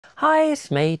Hi, it's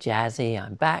me, Jazzy.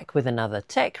 I'm back with another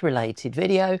tech-related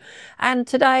video, and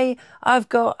today I've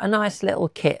got a nice little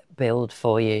kit build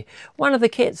for you. One of the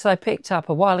kits I picked up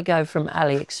a while ago from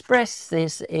AliExpress.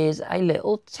 This is a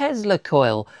little Tesla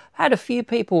coil. I've had a few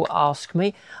people ask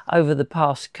me over the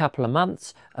past couple of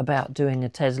months about doing a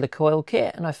Tesla coil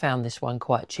kit, and I found this one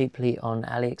quite cheaply on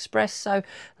AliExpress, so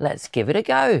let's give it a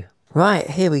go. Right,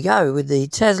 here we go with the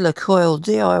Tesla Coil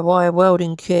DIY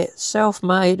welding kit,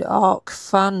 self-made ARC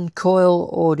Fun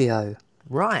Coil Audio.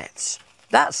 Right,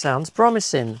 that sounds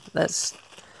promising. Let's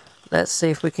see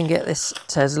if we can get this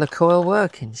Tesla coil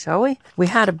working, shall we? We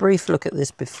had a brief look at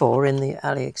this before in the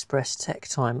AliExpress Tech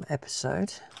Time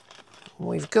episode.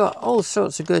 We've got all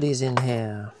sorts of goodies in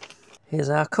here. Here's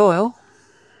our coil.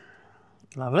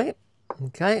 Lovely.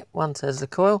 Okay, one Tesla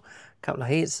coil, a couple of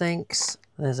heat sinks.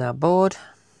 There's our board.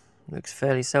 Looks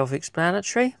fairly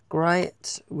self-explanatory.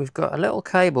 Great. We've got a little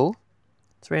cable,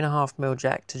 3.5mm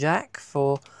jack to jack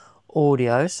for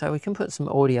audio, so we can put some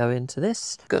audio into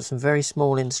this. Got some very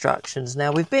small instructions.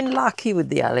 Now, we've been lucky with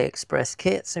the AliExpress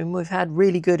kits and we've had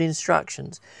really good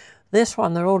instructions. This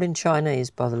one, they're all in Chinese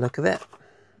by the look of it.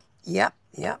 Yep.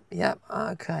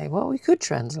 Okay, well, we could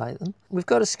translate them. We've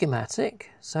got a schematic,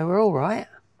 so we're all right.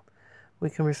 We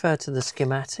can refer to the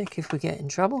schematic if we get in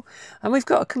trouble. And we've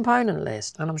got a component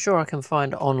list, and I'm sure I can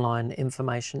find online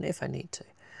information if I need to.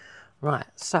 Right,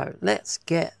 so let's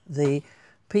get the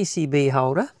PCB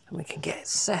holder and we can get it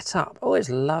set up.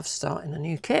 Always love starting a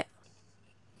new kit.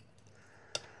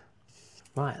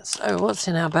 Right, so what's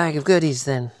in our bag of goodies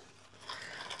then?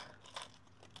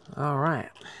 All right.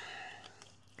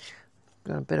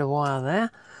 Got a bit of wire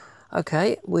there.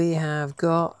 Okay, we have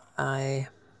got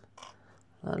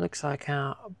that looks like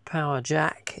our power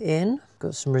jack in.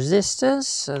 Got some resistors,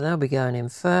 so they'll be going in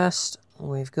first.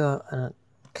 We've got a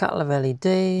couple of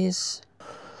LEDs,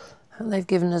 and they've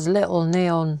given us a little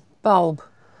neon bulb.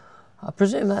 I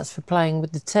presume that's for playing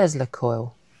with the Tesla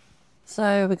coil.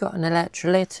 So we've got an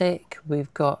electrolytic,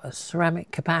 we've got a ceramic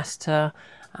capacitor,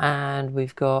 and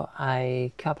we've got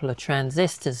a couple of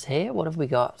transistors here. What have we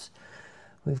got?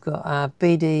 We've got our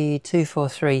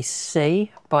BD243C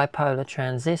bipolar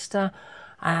transistor,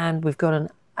 and we've got an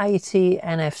 80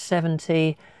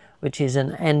 NF70, which is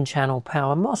an N-channel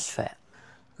power MOSFET.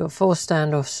 We've got 4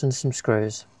 standoffs and some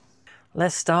screws.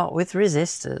 Let's start with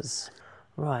resistors.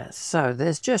 Right, so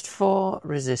there's just 4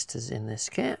 resistors in this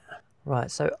kit. Right,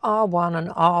 so R1 and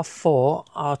R4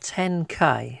 are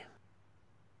 10K.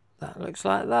 That looks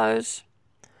like those.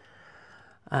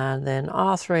 And then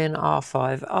R3 and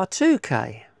R5 are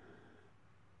 2K.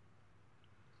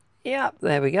 Yep,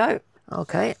 there we go.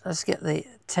 Okay, let's get the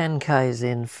 10Ks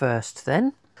in first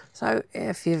then. So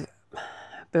if you've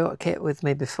built a kit with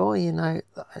me before, you know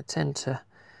that I tend to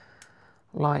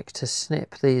like to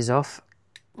snip these off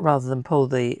rather than pull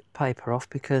the paper off,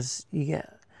 because you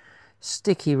get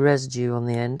sticky residue on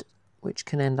the end which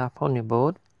can end up on your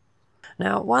board.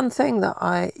 Now, one thing that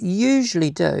I usually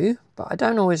do, but I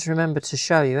don't always remember to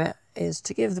show you it, is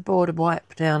to give the board a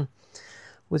wipe down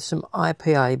with some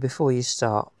IPA before you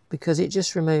start, because it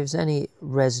just removes any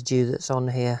residue that's on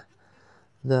here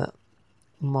that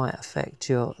might affect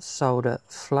your solder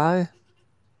flow.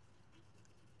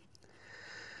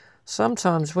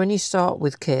 Sometimes when you start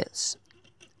with kits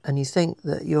and you think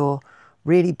that you're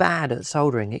really bad at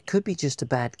soldering, it could be just a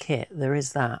bad kit. There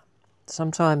is that.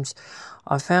 Sometimes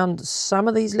I found some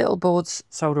of these little boards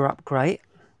solder up great,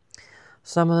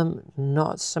 some of them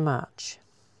not so much.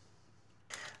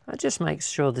 That just makes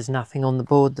sure there's nothing on the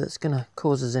board that's going to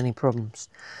cause us any problems.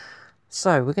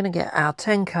 So we're going to get our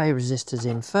 10K resistors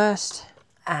in first,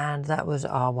 and that was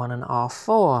R1 and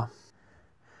R4.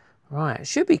 Right, it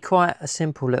should be quite a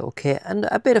simple little kit and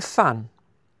a bit of fun.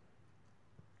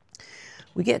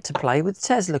 We get to play with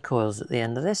Tesla coils at the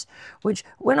end of this, which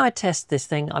when I test this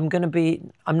thing, I'm not going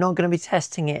to be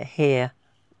testing it here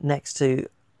next to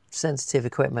sensitive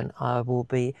equipment. I will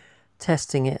be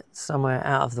testing it somewhere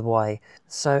out of the way.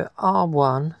 So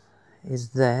R1 is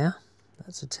there.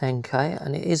 That's a 10K,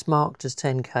 and it is marked as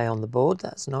 10K on the board.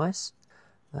 That's nice.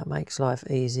 That makes life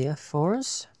easier for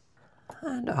us.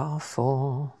 And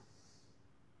R4.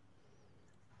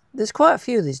 There's quite a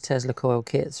few of these Tesla coil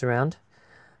kits around.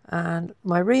 And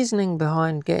my reasoning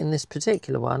behind getting this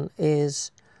particular one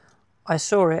is I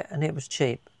saw it and it was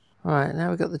cheap. Right, now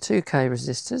we've got the 2K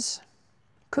resistors.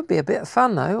 Could be a bit of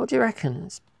fun though, what do you reckon?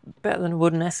 It's better than a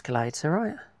wooden escalator,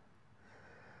 right?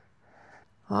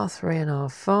 R3 and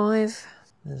R5,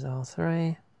 there's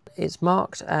R3. It's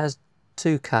marked as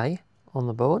 2K on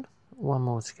the board. One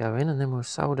more to go in, and then we'll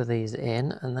solder these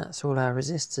in, and that's all our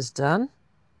resistors done.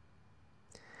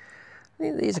 I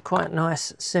think these are quite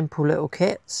nice, simple little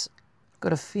kits.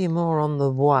 Got a few more on the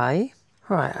way.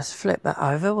 Right, let's flip that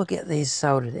over. We'll get these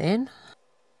soldered in.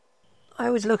 I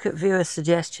always look at viewer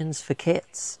suggestions for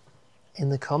kits in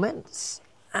the comments,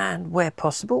 and where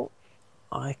possible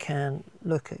I can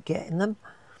look at getting them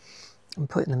and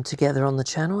putting them together on the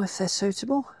channel if they're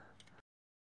suitable.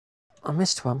 I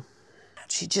missed one.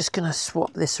 Actually just going to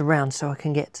swap this around so I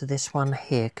can get to this one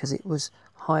here because it was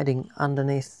hiding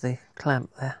underneath the clamp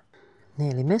there.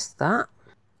 Nearly missed that.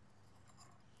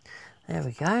 There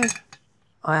we go.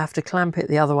 I have to clamp it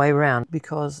the other way around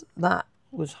because that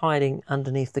was hiding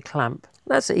underneath the clamp.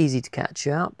 That's easy to catch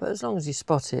you out, but as long as you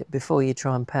spot it before you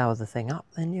try and power the thing up,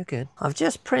 then you're good. I've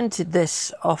just printed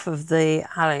this off of the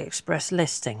AliExpress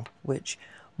listing, which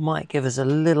might give us a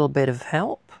little bit of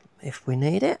help if we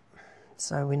need it,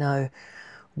 so we know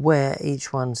where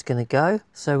each one's going to go.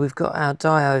 So we've got our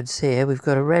diodes here. We've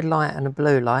got a red light and a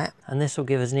blue light, and this will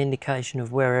give us an indication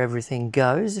of where everything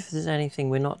goes if there's anything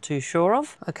we're not too sure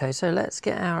of. Okay, so let's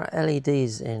get our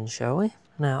LEDs in, shall we?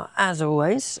 Now, as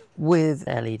always with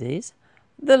LEDs,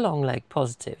 the long leg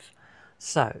positive.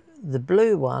 So the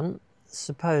blue one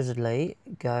supposedly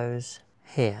goes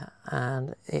here,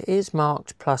 and it is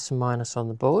marked plus and minus on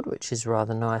the board, which is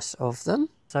rather nice of them.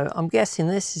 So I'm guessing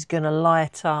this is going to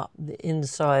light up the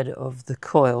inside of the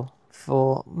coil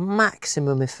for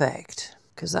maximum effect,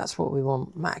 because that's what we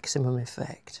want, maximum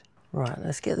effect. Right,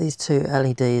 let's get these two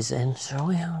LEDs in, shall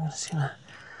we? I'm just going to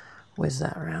whiz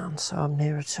that around so I'm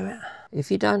nearer to it. If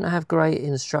you don't have great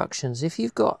instructions, if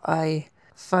you've got a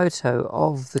photo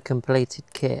of the completed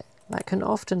kit, that can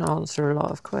often answer a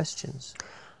lot of questions.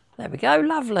 There we go,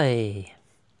 lovely.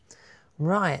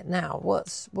 Right, now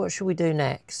what should we do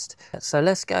next? So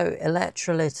let's go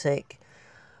electrolytic,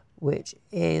 which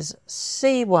is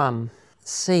C1.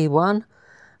 C1,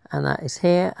 and that is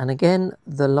here, and again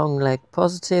the long leg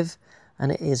positive,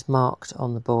 and it is marked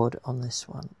on the board on this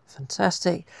one.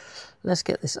 Fantastic. Let's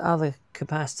get this other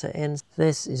capacitor in.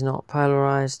 This is not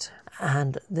polarized,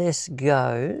 and this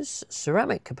goes,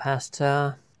 ceramic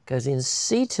capacitor goes in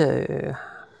C2,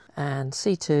 and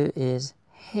C2 is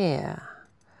here.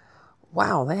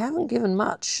 Wow, they haven't given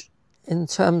much in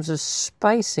terms of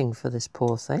spacing for this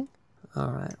poor thing.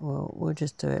 All right, well, we'll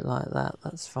just do it like that.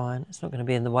 That's fine. It's not going to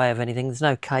be in the way of anything. There's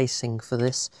no casing for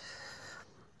this.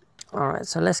 All right,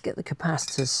 so let's get the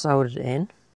capacitors soldered in.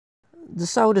 The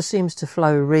solder seems to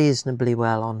flow reasonably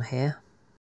well on here.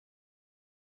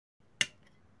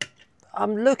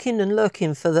 I'm looking and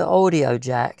looking for the audio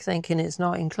jack, thinking it's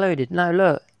not included. No,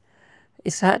 look,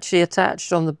 it's actually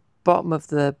attached on the bottom of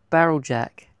the barrel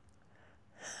jack.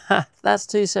 That's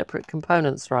two separate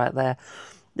components right there.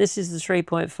 This is the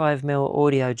 3.5mm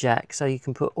audio jack, so you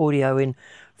can put audio in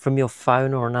from your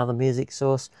phone or another music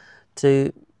source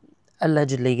to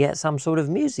allegedly get some sort of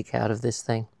music out of this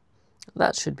thing.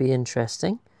 That should be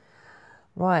interesting.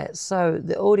 Right, so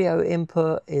the audio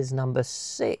input is number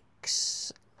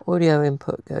 6. Audio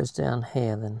input goes down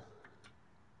here then.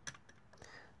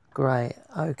 Great,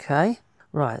 okay.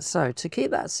 Right, so to keep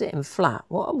that sitting flat,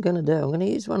 what I'm going to do, I'm going to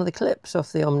use one of the clips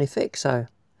off the Omnifixo,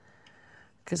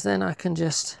 because then I can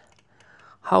just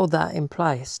hold that in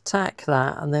place, tack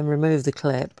that, and then remove the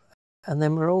clip, and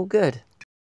then we're all good.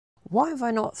 Why have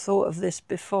I not thought of this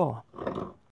before?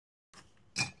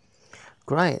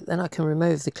 Great, then I can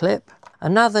remove the clip.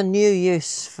 Another new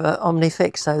use for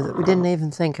Omnifixo that we didn't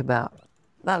even think about.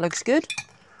 That looks good.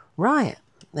 Right,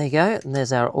 there you go, and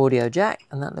there's our audio jack,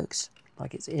 and that looks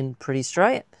like it's in pretty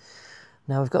straight.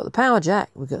 Now we've got the power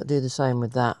jack, we've got to do the same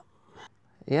with that.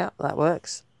 Yeah, that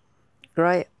works.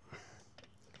 Great.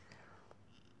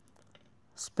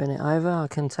 Spin it over, I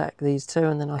can tack these two,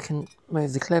 and then I can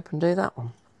move the clip and do that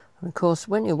one. And of course,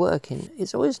 when you're working,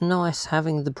 it's always nice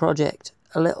having the project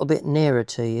a little bit nearer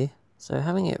to you. So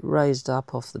having it raised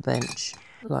up off the bench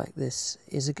like this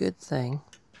is a good thing.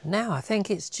 Now I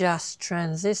think it's just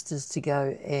transistors to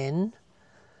go in.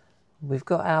 We've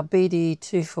got our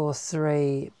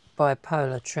BD243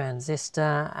 bipolar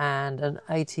transistor and an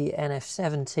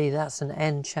 80NF70, that's an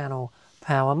N-channel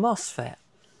power MOSFET.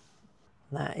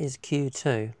 That is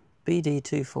Q2,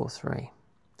 BD243.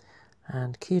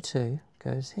 And Q2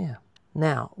 goes here.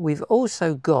 Now, we've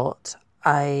also got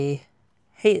a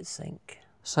heatsink.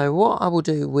 So what I will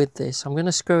do with this, I'm going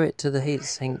to screw it to the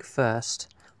heatsink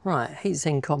first. Right,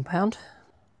 heatsink compound.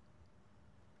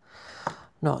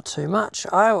 Not too much.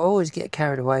 I always get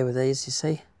carried away with these, you see.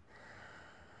 You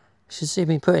should see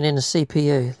me putting in a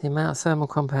CPU, the amount of thermal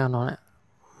compound on it.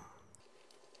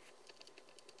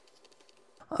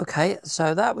 Okay,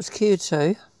 so that was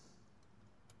Q2.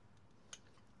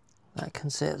 That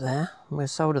can sit there. We'll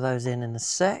solder those in a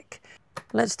sec.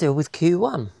 Let's deal with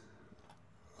Q1.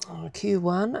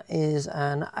 Q1 is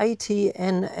an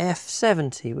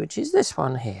 80NF70, which is this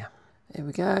one here. Here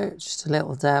we go, just a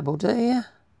little dabble there.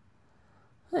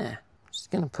 Yeah,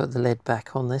 just going to put the lid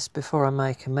back on this before I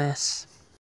make a mess.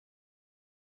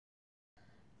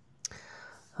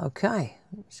 Okay,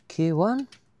 it's Q1.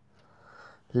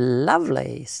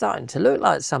 Lovely, starting to look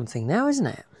like something now, isn't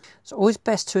it? It's always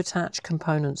best to attach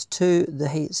components to the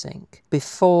heatsink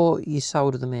before you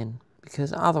solder them in,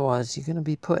 because otherwise you're going to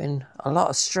be putting a lot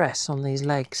of stress on these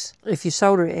legs. If you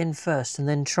solder it in first and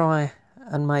then try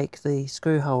and make the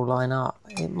screw hole line up,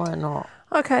 it might not.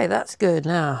 Okay, that's good.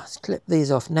 Now let's clip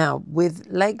these off. Now with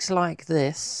legs like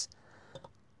this,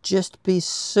 just be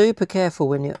super careful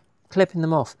when you're clipping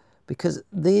them off, because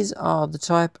these are the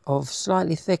type of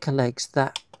slightly thicker legs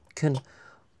that can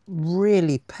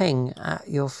really ping at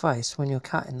your face when you're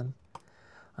cutting them.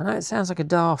 I know it sounds like a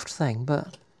daft thing,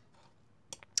 but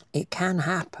it can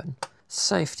happen.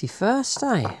 Safety first,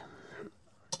 eh?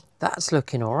 That's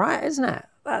looking all right, isn't it?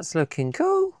 That's looking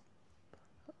cool.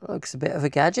 Looks a bit of a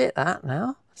gadget, that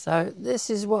now. So this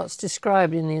is what's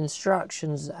described in the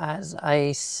instructions as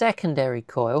a secondary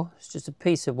coil. It's just a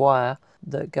piece of wire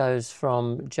that goes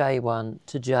from J1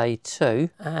 to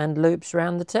J2 and loops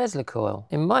around the Tesla coil.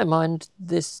 In my mind,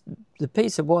 the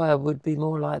piece of wire would be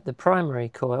more like the primary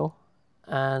coil,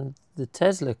 and the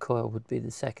Tesla coil would be the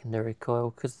secondary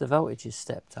coil because the voltage is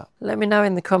stepped up. Let me know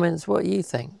in the comments what you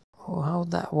think. We'll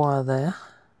hold that wire there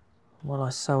while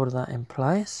I solder that in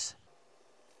place.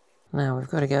 Now we've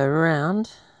got to go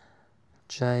around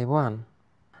J1,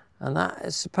 and that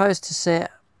is supposed to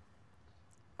sit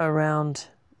around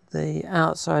the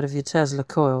outside of your Tesla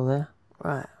coil there.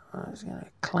 Right, I'm just going to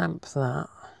clamp that.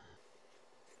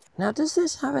 Now, does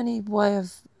this have any way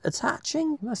of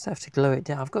attaching? Must have to glue it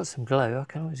down. I've got some glue. I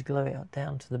can always glue it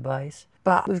down to the base.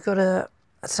 But we've got to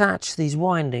attach these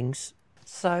windings.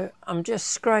 So I'm just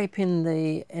scraping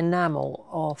the enamel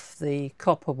off the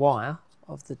copper wire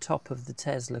of the top of the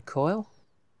Tesla coil.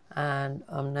 And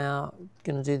I'm now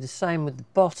going to do the same with the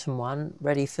bottom one,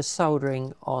 ready for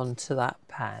soldering onto that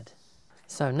pad.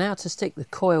 So now to stick the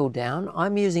coil down,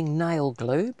 I'm using nail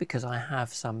glue because I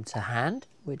have some to hand,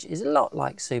 which is a lot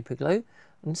like super glue.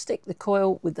 And stick the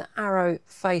coil with the arrow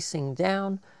facing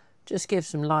down. Just give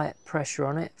some light pressure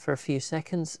on it for a few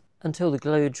seconds until the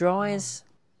glue dries.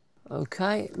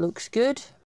 Okay, looks good.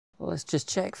 Well, let's just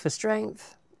check for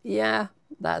strength. Yeah,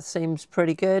 that seems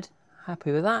pretty good.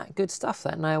 Happy with that. Good stuff,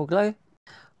 that nail glue.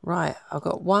 Right, I've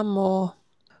got one more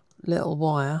little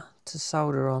wire to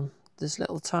solder on. This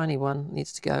little tiny one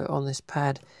needs to go on this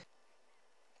pad,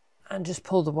 and just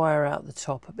pull the wire out the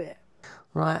top a bit.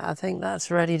 Right, I think that's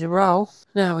ready to roll.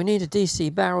 Now we need a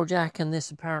DC barrel jack, and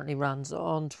this apparently runs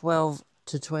on 12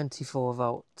 to 24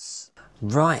 volts.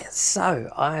 Right,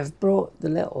 so I've brought the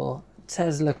little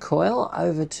Tesla coil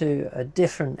over to a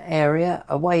different area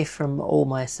away from all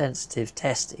my sensitive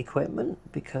test equipment,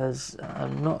 because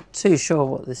I'm not too sure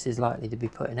what this is likely to be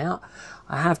putting out.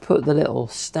 I have put the little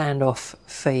standoff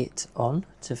feet on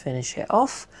to finish it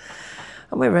off,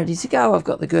 and we're ready to go. I've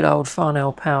got the good old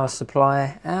Farnell power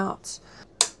supply out.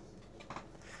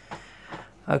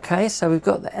 Okay, so we've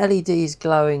got the LEDs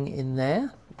glowing in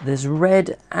there. There's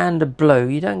red and a blue.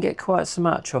 You don't get quite so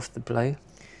much off the blue.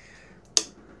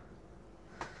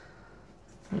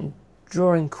 I'm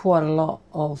drawing quite a lot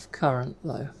of current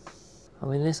though. I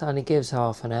mean, this only gives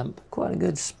half an amp. Quite a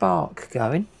good spark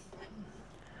going.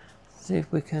 See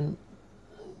if we can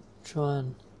try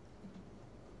and...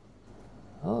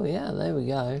 Oh yeah, there we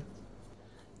go.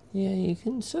 Yeah, you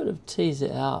can sort of tease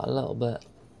it out a little bit.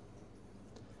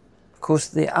 Of course,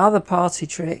 the other party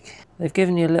trick, they've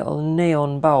given you a little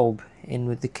neon bulb in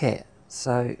with the kit.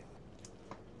 So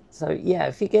yeah,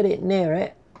 if you get it near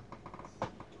it,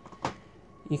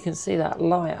 you can see that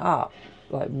light up,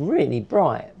 like really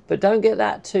bright. But don't get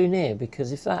that too near,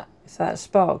 because if that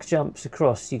spark jumps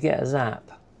across, you get a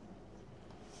zap.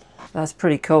 That's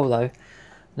pretty cool though.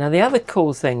 Now the other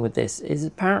cool thing with this is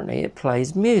apparently it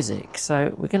plays music.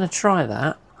 So we're going to try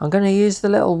that. I'm going to use the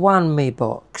little 1Me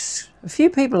box. A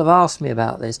few people have asked me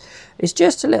about this. It's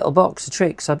just a little box of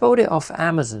tricks. I bought it off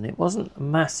Amazon. It wasn't a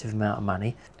massive amount of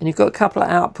money. And you've got a couple of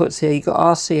outputs here. You've got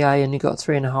RCA and you've got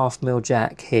 3.5mm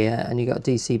jack here. And you've got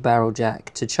DC barrel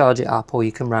jack to charge it up, or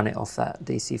you can run it off that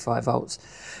DC 5 volts.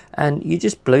 And you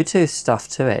just Bluetooth stuff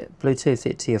to it. Bluetooth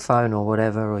it to your phone or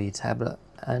whatever, or your tablet.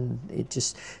 And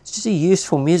it's just a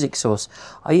useful music source.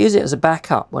 I use it as a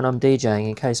backup when I'm DJing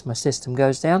in case my system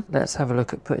goes down. Let's have a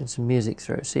look at putting some music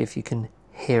through, see if you can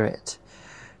hear it.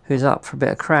 Who's up for a bit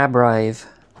of crab rave?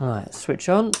 Right, switch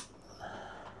on.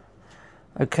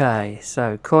 Okay,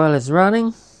 so coil is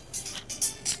running.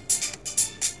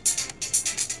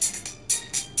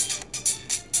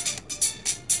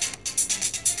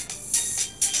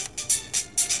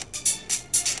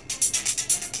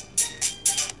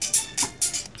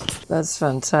 That's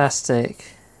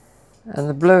fantastic. And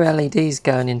the blue LED's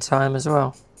going in time as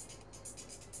well.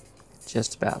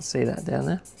 Just about to see that down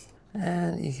there.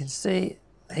 And you can see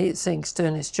the heatsink's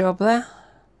doing its job there.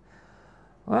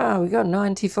 Wow, we got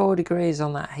 94 degrees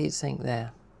on that heatsink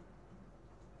there.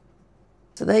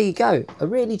 So there you go, a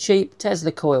really cheap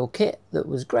Tesla coil kit that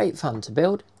was great fun to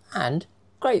build and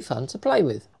great fun to play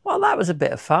with. Well, that was a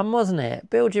bit of fun, wasn't it?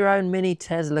 Build your own mini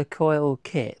Tesla coil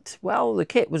kit. Well, the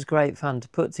kit was great fun to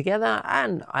put together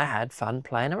and I had fun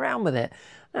playing around with it.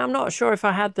 Now, I'm not sure if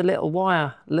I had the little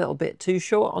wire a little bit too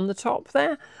short on the top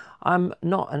there. I'm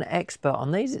not an expert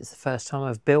on these. It's the first time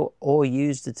I've built or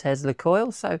used a Tesla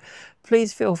coil, so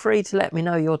please feel free to let me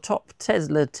know your top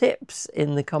Tesla tips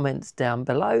in the comments down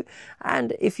below.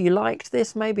 And if you liked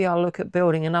this, maybe I'll look at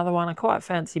building another one. I quite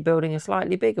fancy building a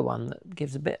slightly bigger one that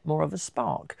gives a bit more of a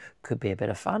spark. Could be a bit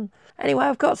of fun. Anyway,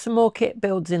 I've got some more kit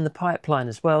builds in the pipeline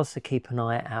as well, so keep an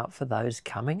eye out for those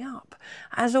coming up.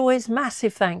 As always,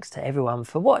 massive thanks to everyone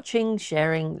for watching,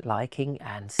 sharing, liking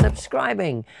and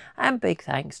subscribing. And big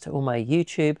thanks to all my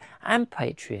YouTube and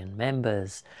Patreon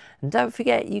members. And don't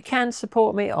forget, you can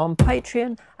support me on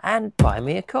Patreon and buy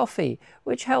me a coffee,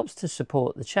 which helps to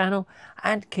support the channel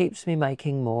and keeps me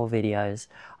making more videos.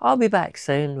 I'll be back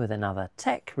soon with another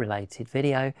tech related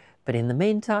video, but in the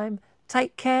meantime,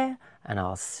 take care and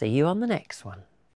I'll see you on the next one.